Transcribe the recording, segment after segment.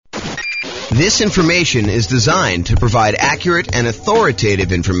This information is designed to provide accurate and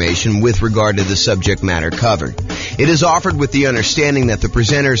authoritative information with regard to the subject matter covered. It is offered with the understanding that the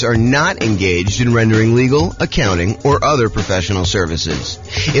presenters are not engaged in rendering legal, accounting, or other professional services.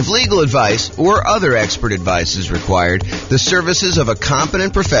 If legal advice or other expert advice is required, the services of a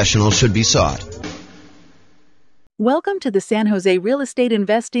competent professional should be sought. Welcome to the San Jose Real Estate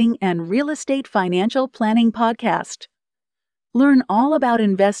Investing and Real Estate Financial Planning Podcast. Learn all about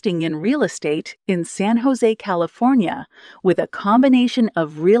investing in real estate in San Jose, California, with a combination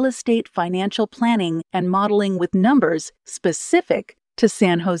of real estate financial planning and modeling with numbers specific to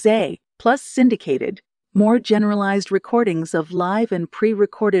San Jose, plus syndicated, more generalized recordings of live and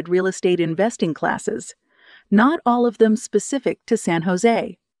pre-recorded real estate investing classes, not all of them specific to San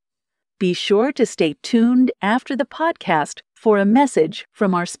Jose. Be sure to stay tuned after the podcast for a message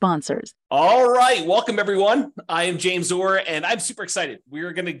from our sponsors. All right. Welcome, everyone. I am James Orr, and I'm super excited.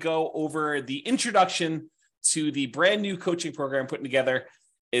 We're going to go over the introduction to the brand new coaching program I'm putting together.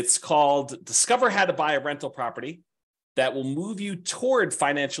 It's called Discover How to Buy a Rental Property that will move you toward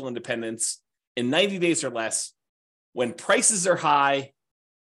financial independence in 90 days or less when prices are high,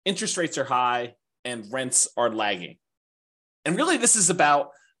 interest rates are high, and rents are lagging. And really, this is about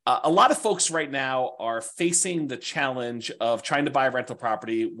a lot of folks right now are facing the challenge of trying to buy a rental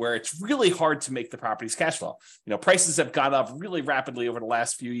property where it's really hard to make the property's cash flow. You know, prices have gone up really rapidly over the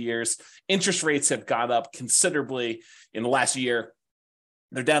last few years. Interest rates have gone up considerably in the last year.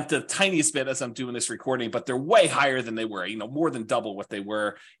 They're down to the tiniest bit as I'm doing this recording, but they're way higher than they were, more than double what they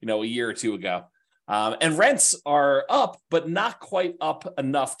were, a year or two ago. And rents are up, but not quite up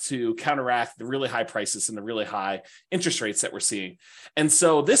enough to counteract the really high prices and the really high interest rates that we're seeing. And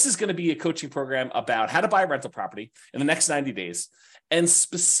so this is going to be a coaching program about how to buy a rental property in the next 90 days, and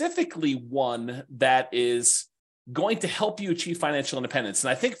specifically one that is going to help you achieve financial independence.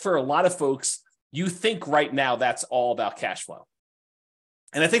 And I think for a lot of folks, you think right now that's all about cash flow.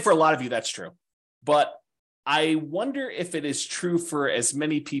 And I think for a lot of you, that's true. But I wonder if it is true for as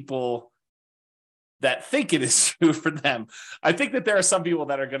many people that think it is true for them. I think that there are some people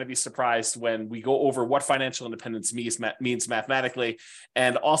that are going to be surprised when we go over what financial independence means mathematically,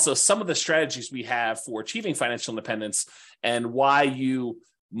 and also some of the strategies we have for achieving financial independence and why you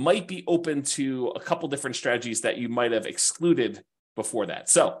might be open to a couple different strategies that you might have excluded before that.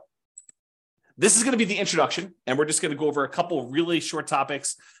 So this is going to be the introduction, and we're just going to go over a couple really short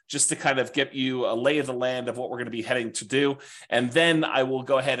topics just to kind of get you a lay of the land of what we're going to be heading to do. And then I will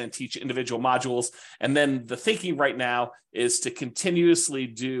go ahead and teach individual modules. And then the thinking right now is to continuously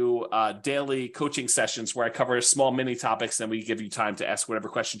do daily coaching sessions where I cover small mini topics, and we give you time to ask whatever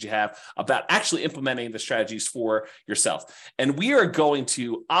questions you have about actually implementing the strategies for yourself. And we are going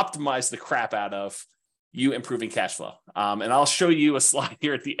to optimize the crap out of you improving cash flow. And I'll show you a slide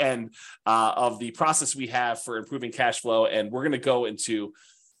here at the end of the process we have for improving cash flow. And we're going to go into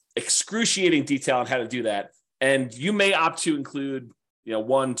excruciating detail on how to do that. And you may opt to include,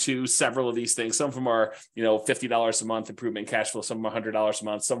 one, two, several of these things. Some of them are, $50 a month improvement in cash flow. Some of them are $100 a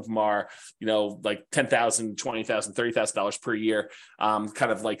month. Some of them are, like $10,000, $20,000, $30,000 per year,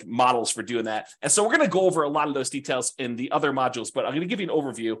 kind of like models for doing that. And so we're going to go over a lot of those details in the other modules, but I'm going to give you an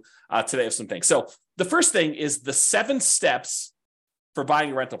overview today of some things. So the first thing is the 7 steps for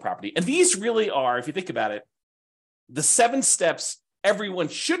buying a rental property. And these really are, if you think about it, the 7 steps everyone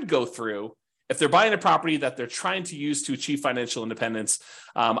should go through if they're buying a property that they're trying to use to achieve financial independence,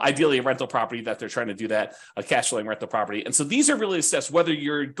 ideally a rental property that they're trying to do that, a cash flowing rental property. And so these are really the steps, whether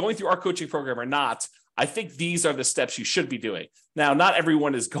you're going through our coaching program or not. I think these are the steps you should be doing. Now, not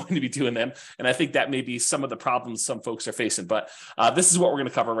everyone is going to be doing them, and I think that may be some of the problems some folks are facing, but this is what we're going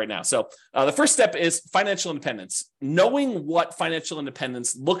to cover right now. So the first step is financial independence, knowing what financial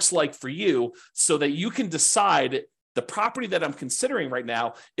independence looks like for you so that you can decide the property that I'm considering right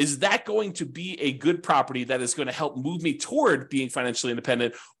now, is that going to be a good property that is going to help move me toward being financially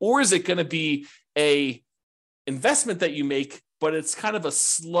independent? Or is it going to be a investment that you make, but it's kind of a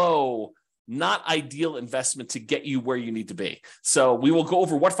slow, not ideal investment to get you where you need to be? So we will go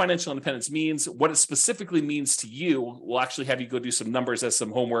over what financial independence means, what it specifically means to you. We'll actually have you go do some numbers as some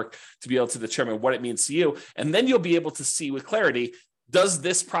homework to be able to determine what it means to you. And then you'll be able to see with clarity, does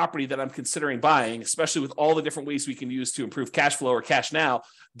this property that I'm considering buying, especially with all the different ways we can use to improve cash flow or cash now,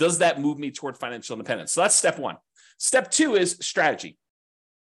 does that move me toward financial independence? So that's step 1. Step 2 is strategy.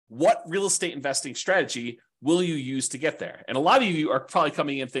 What real estate investing strategy will you use to get there? And a lot of you are probably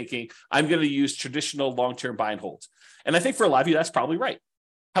coming in thinking, I'm going to use traditional long-term buy and hold. And I think for a lot of you, that's probably right.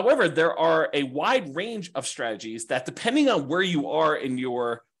 However, there are a wide range of strategies that, depending on where you are in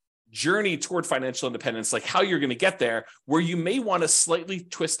your journey toward financial independence, like how you're going to get there, where you may want to slightly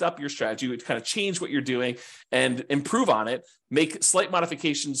twist up your strategy, kind of change what you're doing and improve on it, make slight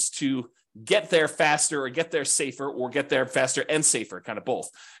modifications to get there faster or get there safer or get there faster and safer, kind of both.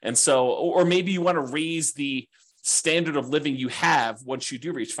 And so, or maybe you want to raise the standard of living you have once you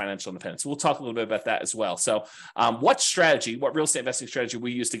do reach financial independence. We'll talk a little bit about that as well. So what real estate investing strategy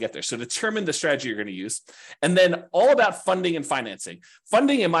we use to get there? So determine the strategy you're going to use. And then all about funding and financing.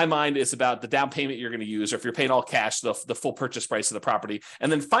 Funding in my mind is about the down payment you're going to use, or if you're paying all cash, the full purchase price of the property.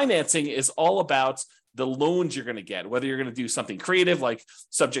 And then financing is all about the loans you're going to get, whether you're going to do something creative like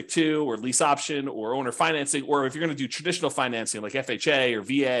subject to or lease option or owner financing, or if you're going to do traditional financing like FHA or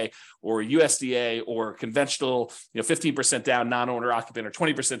VA or USDA or conventional, 15% down, non-owner occupant, or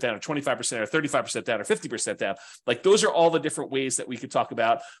 20% down, or 25%, or 35% down, or 50% down. Like those are all the different ways that we could talk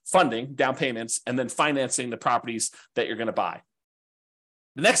about funding, down payments, and then financing the properties that you're going to buy.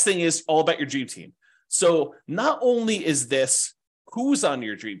 The next thing is all about your dream team. So not only is this who's on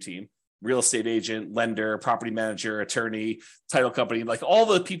your dream team, real estate agent, lender, property manager, attorney, title company, like all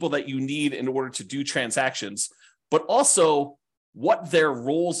the people that you need in order to do transactions, but also what their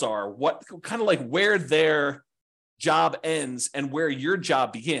roles are, what kind of like where their job ends and where your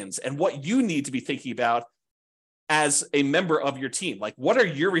job begins, and what you need to be thinking about as a member of your team. Like, what are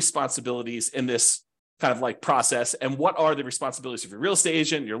your responsibilities in this kind of like process, and what are the responsibilities of your real estate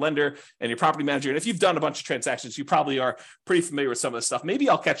agent, your lender, and your property manager? And if you've done a bunch of transactions, you probably are pretty familiar with some of this stuff. Maybe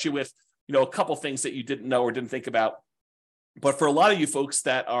I'll catch you with a couple things that you didn't know or didn't think about. But for a lot of you folks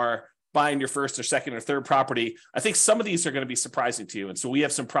that are buying your first or second or third property, I think some of these are going to be surprising to you. And so we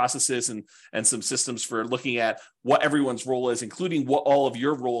have some processes and some systems for looking at what everyone's role is, including what all of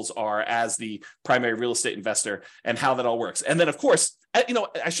your roles are as the primary real estate investor and how that all works. And then, of course,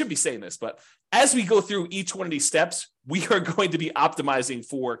 I should be saying this, but as we go through each one of these steps, we are going to be optimizing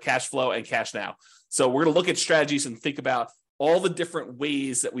for cash flow and cash now. So we're going to look at strategies and think about all the different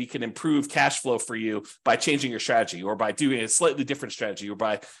ways that we can improve cash flow for you by changing your strategy, or by doing a slightly different strategy, or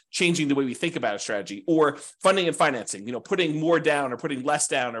by changing the way we think about a strategy, or funding and financing, putting more down or putting less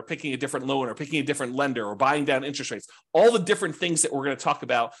down, or picking a different loan or picking a different lender, or buying down interest rates, all the different things that we're going to talk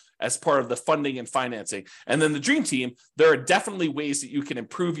about as part of the funding and financing. And then the dream team, there are definitely ways that you can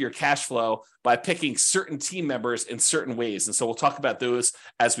improve your cash flow by picking certain team members in certain ways. And so we'll talk about those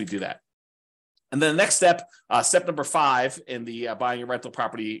as we do that. And then the next step, step number 5 in the buying a rental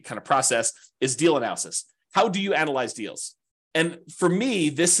property kind of process, is deal analysis. How do you analyze deals? And for me,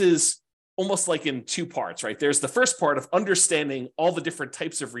 this is almost like in 2 parts, right? There's the first part of understanding all the different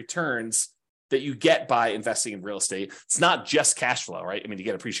types of returns that you get by investing in real estate. It's not just cash flow, right? I mean, you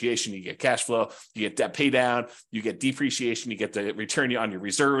get appreciation, you get cash flow, you get debt pay down, you get depreciation, you get the return on your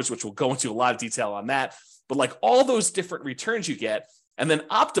reserves, which we'll go into a lot of detail on that. But like all those different returns you get, and then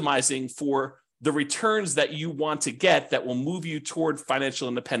optimizing for the returns that you want to get that will move you toward financial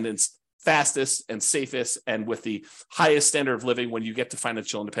independence fastest and safest and with the highest standard of living when you get to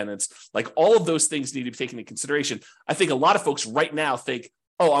financial independence. Like all of those things need to be taken into consideration. I think a lot of folks right now think,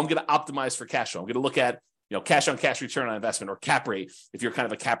 oh, I'm going to optimize for cash flow. I'm going to look at cash on cash return on investment, or cap rate, if you're kind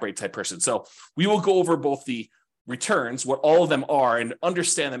of a cap rate type person. So we will go over both the returns, what all of them are, and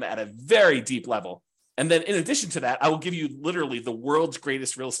understand them at a very deep level. And then in addition to that, I will give you literally the world's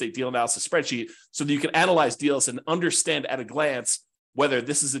greatest real estate deal analysis spreadsheet so that you can analyze deals and understand at a glance whether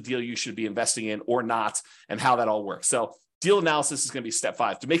this is a deal you should be investing in or not, and how that all works. So deal analysis is going to be step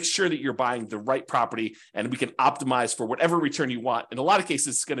 5 to make sure that you're buying the right property and we can optimize for whatever return you want. In a lot of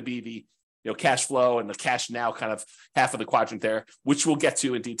cases, it's going to be the cash flow and the cash now kind of half of the quadrant there, which we'll get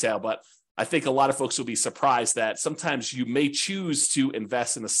to in detail. But I think a lot of folks will be surprised that sometimes you may choose to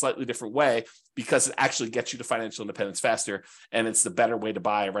invest in a slightly different way because it actually gets you to financial independence faster, and it's the better way to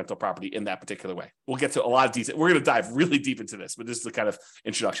buy a rental property in that particular way. We'll get to a lot of detail. We're going to dive really deep into this, but this is the kind of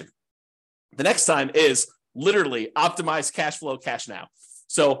introduction. The next time is literally optimize cash flow, cash now.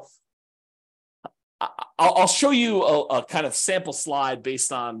 So I'll show you a kind of sample slide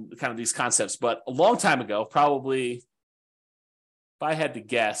based on kind of these concepts, but a long time ago, probably, if I had to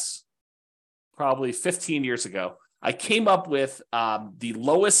guess, probably 15 years ago, I came up with the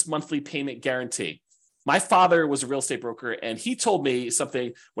lowest monthly payment guarantee. My father was a real estate broker, and he told me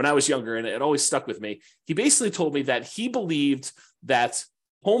something when I was younger, and it always stuck with me. He basically told me that he believed that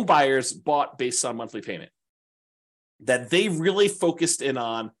home buyers bought based on monthly payment, that they really focused in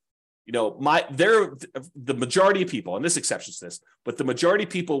on, the majority of people, and this exceptions to this, but the majority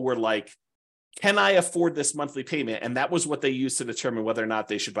of people were like, can I afford this monthly payment? And that was what they used to determine whether or not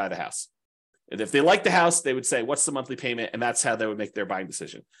they should buy the house. And if they like the house, they would say, what's the monthly payment? And that's how they would make their buying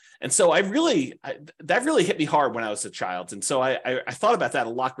decision. And so that really hit me hard when I was a child. And so I thought about that a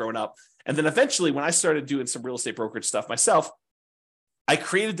lot growing up. And then eventually when I started doing some real estate brokerage stuff myself, I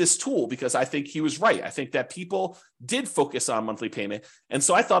created this tool because I think he was right. I think that people did focus on monthly payment. And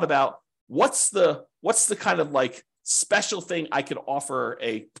so I thought about what's the kind of like special thing I could offer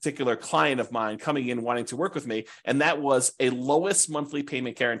a particular client of mine coming in wanting to work with me. And that was a lowest monthly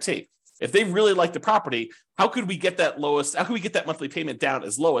payment guarantee. If they really like the property, how could we get that monthly payment down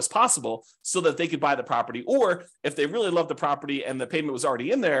as low as possible so that they could buy the property? Or if they really love the property and the payment was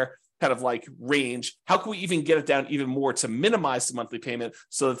already in there, kind of like range, how can we even get it down even more to minimize the monthly payment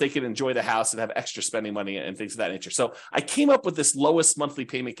so that they can enjoy the house and have extra spending money and things of that nature? So I came up with this lowest monthly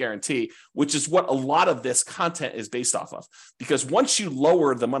payment guarantee, which is what a lot of this content is based off of. Because once you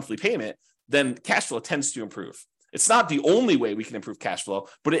lower the monthly payment, then cash flow tends to improve. It's not the only way we can improve cash flow,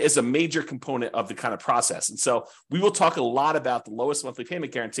 but it is a major component of the kind of process. And so we will talk a lot about the lowest monthly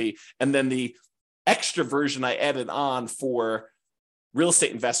payment guarantee and then the extra version I added on for real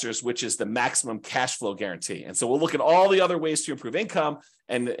estate investors, which is the maximum cash flow guarantee. And so we'll look at all the other ways to improve income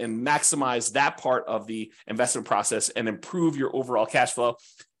and maximize that part of the investment process and improve your overall cash flow.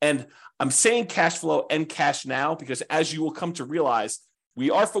 And I'm saying cash flow and cash now because as you will come to realize, we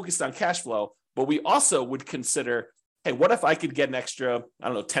are focused on cash flow, but we also would consider, hey, what if I could get an extra, I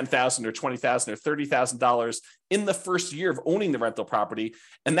don't know, $10,000 or $20,000 or $30,000 in the first year of owning the rental property?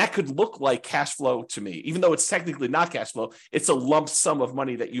 And that could look like cash flow to me, even though it's technically not cash flow. It's a lump sum of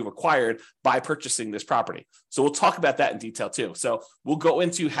money that you've acquired by purchasing this property. So we'll talk about that in detail too. So we'll go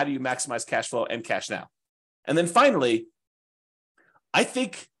into how do you maximize cash flow and cash now. And then finally, I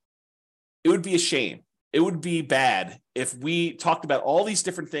think it would be a shame. It would be bad if we talked about all these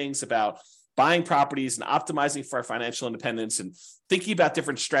different things about buying properties and optimizing for our financial independence and thinking about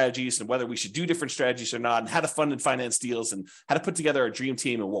different strategies and whether we should do different strategies or not and how to fund and finance deals and how to put together a dream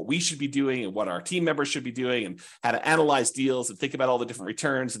team and what we should be doing and what our team members should be doing and how to analyze deals and think about all the different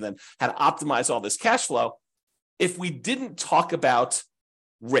returns and then how to optimize all this cash flow if we didn't talk about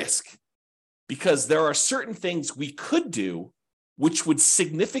risk, because there are certain things we could do which would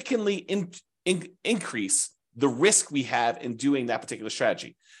significantly increase the risk we have in doing that particular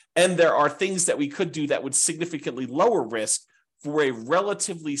strategy. And there are things that we could do that would significantly lower risk for a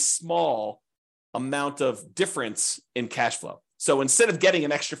relatively small amount of difference in cash flow. So instead of getting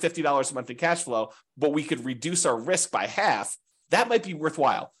an extra $50 a month in cash flow, but we could reduce our risk by half, that might be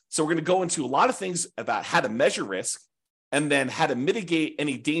worthwhile. So we're going to go into a lot of things about how to measure risk and then how to mitigate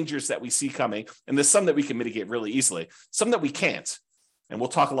any dangers that we see coming. And there's some that we can mitigate really easily, some that we can't. And we'll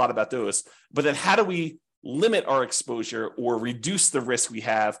talk a lot about those. But then how do we limit our exposure or reduce the risk we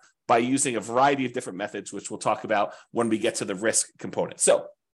have by using a variety of different methods, which we'll talk about when we get to the risk component. So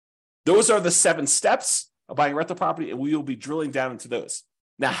those are the 7 steps of buying a rental property, and we will be drilling down into those.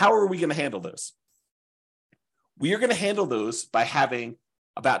 Now, how are we going to handle those? We are going to handle those by having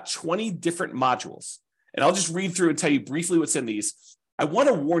about 20 different modules. And I'll just read through and tell you briefly what's in these. I want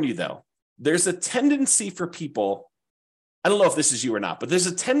to warn you, though, there's a tendency for people, I don't know if this is you or not, but there's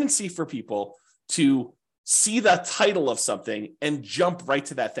a tendency for people to see the title of something and jump right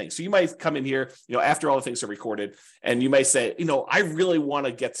to that thing. So you might come in here, after all the things are recorded, and you may say, I really want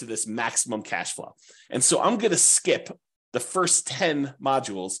to get to this maximum cash flow. And so I'm going to skip the first 10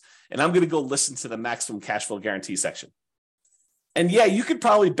 modules, and I'm going to go listen to the maximum cash flow guarantee section. And yeah, you could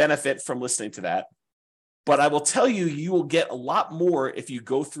probably benefit from listening to that, but I will tell you, you will get a lot more if you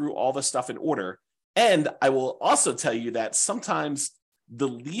go through all the stuff in order. And I will also tell you that sometimes the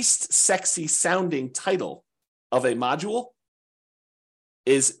least sexy sounding title of a module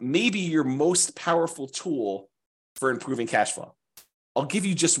is maybe your most powerful tool for improving cash flow. I'll give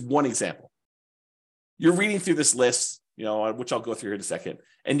you just one example. You're reading through this list, which I'll go through here in a second,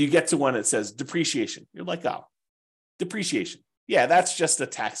 and you get to one that says depreciation. You're like, oh, depreciation. Yeah, that's just a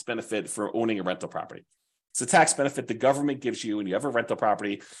tax benefit for owning a rental property. It's a tax benefit the government gives you when you have a rental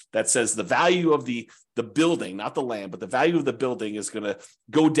property that says the value of the building, not the land, but the value of the building is going to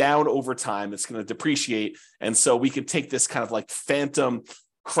go down over time. It's going to depreciate. And so we can take this kind of like phantom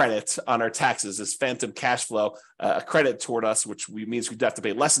credit on our taxes, this phantom cash flow, a credit toward us, which means we have to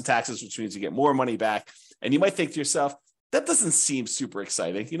pay less in taxes, which means you get more money back. And you might think to yourself, that doesn't seem super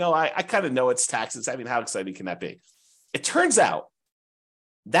exciting. I kind of know it's taxes. I mean, how exciting can that be? It turns out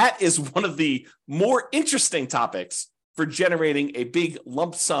that is one of the more interesting topics for generating a big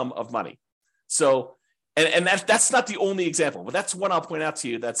lump sum of money. So, and that's not the only example, but that's one I'll point out to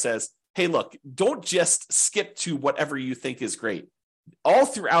you that says, hey, look, don't just skip to whatever you think is great. All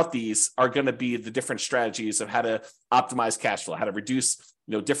throughout these are going to be the different strategies of how to optimize cash flow, how to reduce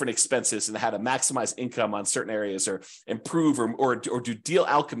different expenses and how to maximize income on certain areas or improve or do deal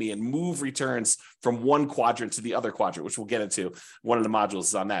alchemy and move returns from one quadrant to the other quadrant, which we'll get into. One of the modules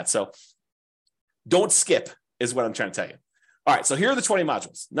is on that. So don't skip is what I'm trying to tell you. All right, so here are the 20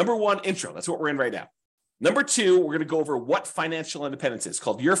 modules. Number 1, intro. That's what we're in right now. Number 2, we're going to go over what financial independence is,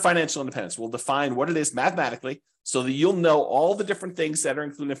 called Your Financial Independence. We'll define what it is mathematically so that you'll know all the different things that are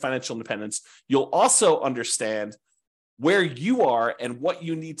included in financial independence. You'll also understand where you are and what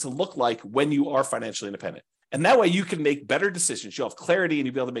you need to look like when you are financially independent. And that way you can make better decisions. You'll have clarity and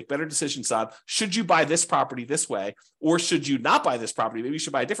you'll be able to make better decisions on, should you buy this property this way, or should you not buy this property? Maybe you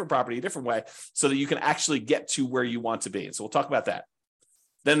should buy a different property a different way so that you can actually get to where you want to be. And so we'll talk about that.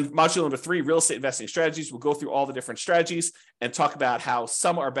 Then module number 3, real estate investing strategies. We'll go through all the different strategies and talk about how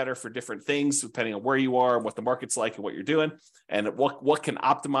some are better for different things, depending on where you are, what the market's like and what you're doing, and what can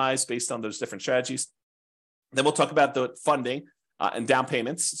optimize based on those different strategies. Then we'll talk about the funding and down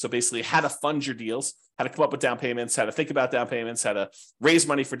payments. So basically how to fund your deals, how to come up with down payments, how to think about down payments, how to raise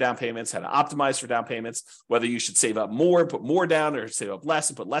money for down payments, how to optimize for down payments, whether you should save up more, put more down, or save up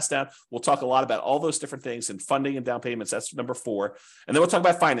less and put less down. We'll talk a lot about all those different things and funding and down payments. That's number 4. And then we'll talk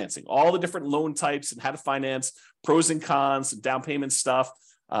about financing, all the different loan types and how to finance, pros and cons, and down payment stuff.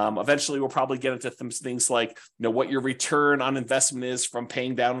 Eventually, we'll probably get into things like, what your return on investment is from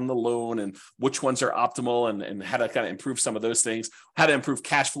paying down on the loan and which ones are optimal and how to kind of improve some of those things, how to improve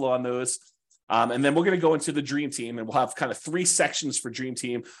cash flow on those. And then we're going to go into the Dream Team, and we'll have kind of 3 sections for Dream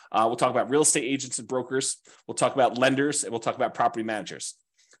Team. We'll talk about real estate agents and brokers. We'll talk about lenders, and we'll talk about property managers.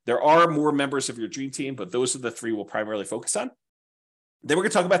 There are more members of your Dream Team, but those are the 3 we'll primarily focus on. Then we're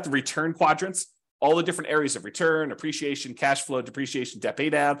going to talk about the return quadrants, all the different areas of return, appreciation, cash flow, depreciation, debt pay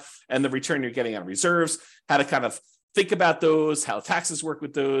down, and the return you're getting on reserves, how to kind of think about those, how taxes work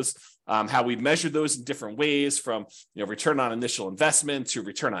with those, how we measure those in different ways, from return on initial investment to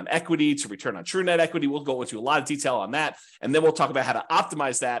return on equity to return on true net equity. We'll go into a lot of detail on that. And then we'll talk about how to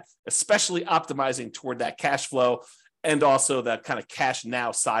optimize that, especially optimizing toward that cash flow and also that kind of cash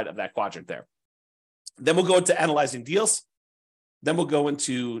now side of that quadrant there. Then we'll go into analyzing deals. Then we'll go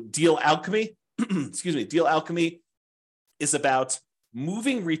into deal alchemy. Excuse me. Deal alchemy is about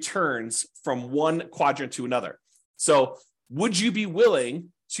moving returns from one quadrant to another. So would you be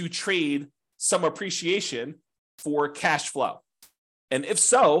willing to trade some appreciation for cash flow? And if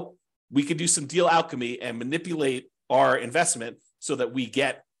so, we could do some deal alchemy and manipulate our investment so that we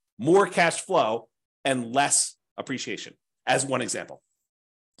get more cash flow and less appreciation, as one example.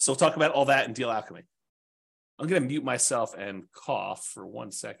 So we'll talk about all that in deal alchemy. I'm going to mute myself and cough for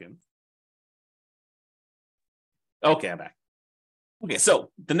 1 second. Okay, I'm back. Okay,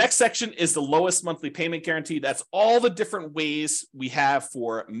 so the next section is the lowest monthly payment guarantee. That's all the different ways we have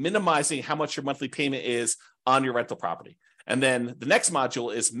for minimizing how much your monthly payment is on your rental property. And then the next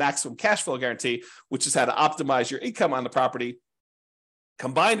module is maximum cash flow guarantee, which is how to optimize your income on the property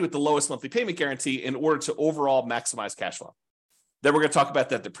combined with the lowest monthly payment guarantee in order to overall maximize cash flow. Then we're going to talk about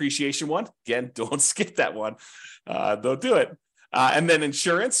that depreciation one. Again, don't skip that one. Don't do it. And then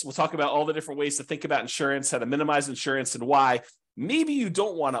insurance. We'll talk about all the different ways to think about insurance, how to minimize insurance, and why maybe you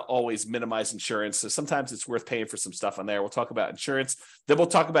don't want to always minimize insurance. So sometimes it's worth paying for some stuff on there. We'll talk about insurance. Then we'll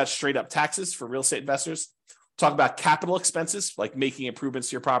talk about straight up taxes for real estate investors. We'll talk about capital expenses, like making improvements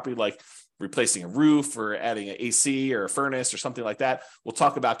to your property, like replacing a roof or adding an AC or a furnace or something like that. We'll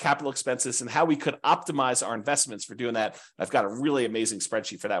talk about capital expenses and how we could optimize our investments for doing that. I've got a really amazing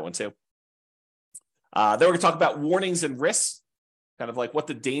spreadsheet for that one too. Then we're going to talk about warnings and risks, kind of like what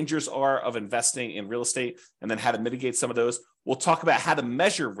the dangers are of investing in real estate and then how to mitigate some of those. We'll talk about how to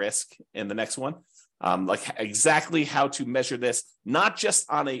measure risk in the next one, like exactly how to measure this, not just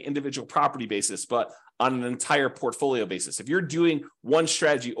on an individual property basis, but on an entire portfolio basis. If you're doing one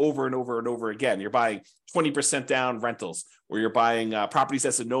strategy over and over and over again, you're buying 20% down rentals, or you're buying properties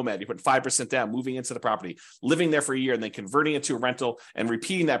as a nomad, you put 5% down, moving into the property, living there for a year, and then converting it to a rental and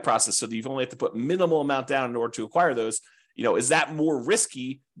repeating that process so that you've only have to put minimal amount down in order to acquire those. Is that more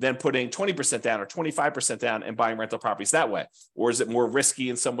risky than putting 20% down or 25% down and buying rental properties that way? Or is it more risky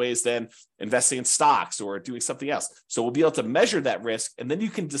in some ways than investing in stocks or doing something else? So we'll be able to measure that risk, and then you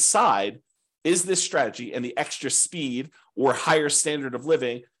can decide, is this strategy and the extra speed or higher standard of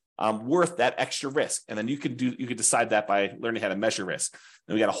living worth that extra risk? And then you can decide that by learning how to measure risk.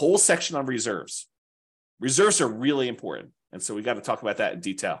 Then we got a whole section on reserves. Reserves are really important. And so we got to talk about that in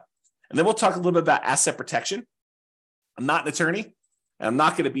detail. And then we'll talk a little bit about asset protection. I'm not an attorney, and I'm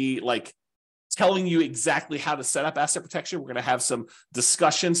not going to be like telling you exactly how to set up asset protection. We're going to have some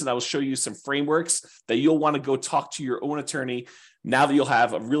discussions, and I will show you some frameworks that you'll want to go talk to your own attorney now that you'll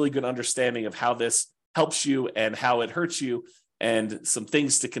have a really good understanding of how this helps you and how it hurts you and some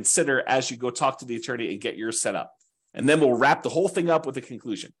things to consider as you go talk to the attorney and get yours set up. And then we'll wrap the whole thing up with a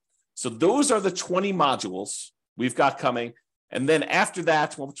conclusion. So those are the 20 modules we've got coming. And then after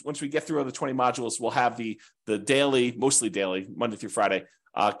that, once we get through all the 20 modules, we'll have the daily, mostly daily, Monday through Friday,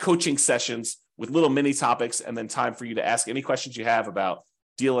 coaching sessions with little mini topics, and then time for you to ask any questions you have about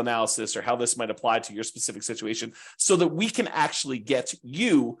deal analysis or how this might apply to your specific situation, so that we can actually get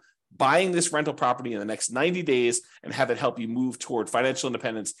you buying this rental property in the next 90 days and have it help you move toward financial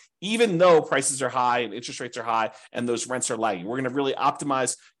independence, even though prices are high and interest rates are high and those rents are lagging. We're going to really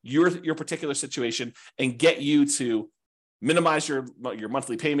optimize your particular situation and get you to minimize your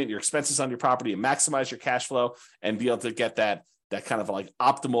monthly payment, your expenses on your property, and maximize your cash flow, and be able to get that kind of like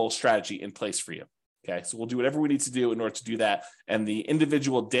optimal strategy in place for you. Okay, so we'll do whatever we need to do in order to do that. And the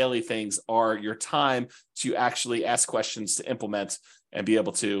individual daily things are your time to actually ask questions, to implement, and be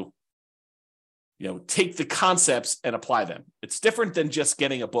able to, take the concepts and apply them. It's different than just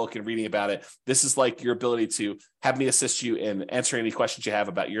getting a book and reading about it. This is like your ability to have me assist you in answering any questions you have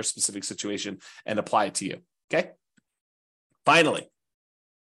about your specific situation and apply it to you. Okay. Finally.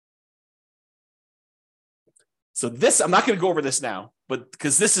 So this, I'm not going to go over this now, but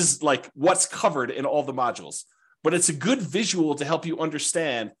because this is like what's covered in all the modules, but it's a good visual to help you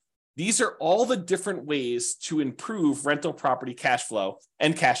understand these are all the different ways to improve rental property cash flow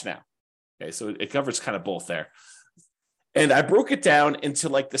and cash now. Okay, so it covers kind of both there. And I broke it down into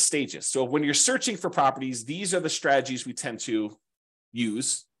like the stages. So when you're searching for properties, these are the strategies we tend to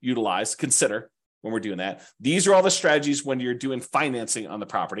utilize, consider when we're doing that. These are all the strategies when you're doing financing on the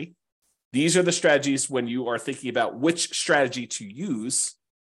property. These are the strategies when you are thinking about which strategy to use,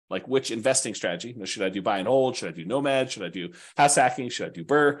 like which investing strategy. Should I do buy and hold? Should I do nomad? Should I do house hacking? Should I do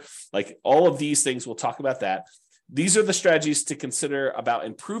BRRRR? Like all of these things, we'll talk about that. These are the strategies to consider about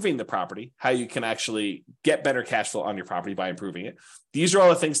improving the property, how you can actually get better cash flow on your property by improving it. These are all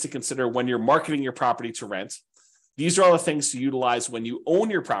the things to consider when you're marketing your property to rent. These are all the things to utilize when you own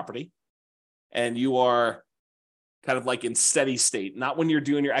your property and you are kind of like in steady state, not when you're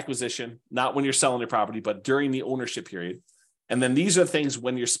doing your acquisition, not when you're selling your property, but during the ownership period. And then these are things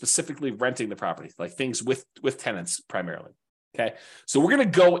when you're specifically renting the property, like things with tenants primarily. Okay, so we're going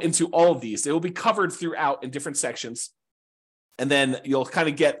to go into all of these. They will be covered throughout in different sections. And then you'll kind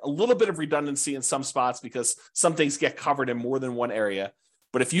of get a little bit of redundancy in some spots because some things get covered in more than one area.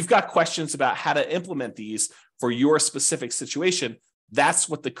 But if you've got questions about how to implement these for your specific situation, that's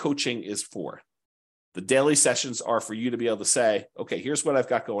what the coaching is for. The daily sessions are for you to be able to say, okay, here's what I've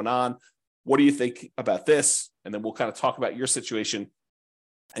got going on. What do you think about this? And then we'll kind of talk about your situation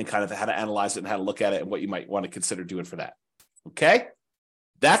and kind of how to analyze it and how to look at it and what you might want to consider doing for that. Okay,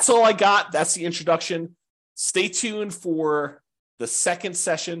 that's all I got. That's the introduction. Stay tuned for the second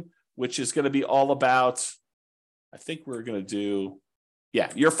session, which is going to be all about, I think we're going to do,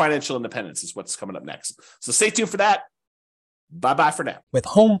 your financial independence is what's coming up next. So stay tuned for that. Bye-bye for now. With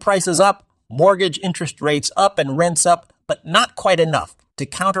home prices up, mortgage interest rates up, and rents up, but not quite enough to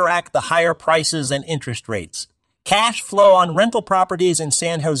counteract the higher prices and interest rates. Cash flow on rental properties in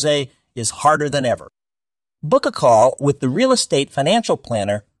San Jose is harder than ever. Book a call with the Real Estate Financial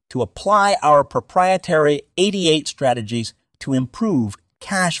Planner to apply our proprietary 88 strategies to improve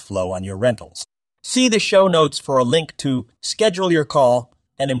cash flow on your rentals. See the show notes for a link to schedule your call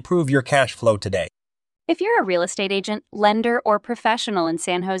and improve your cash flow today. If you're a real estate agent, lender, or professional in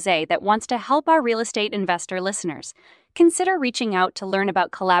San Jose that wants to help our real estate investor listeners, consider reaching out to learn about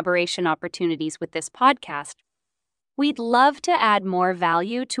collaboration opportunities with this podcast. We'd love to add more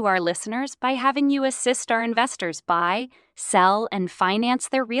value to our listeners by having you assist our investors buy, sell, and finance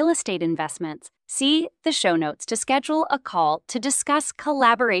their real estate investments. See the show notes to schedule a call to discuss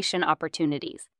collaboration opportunities.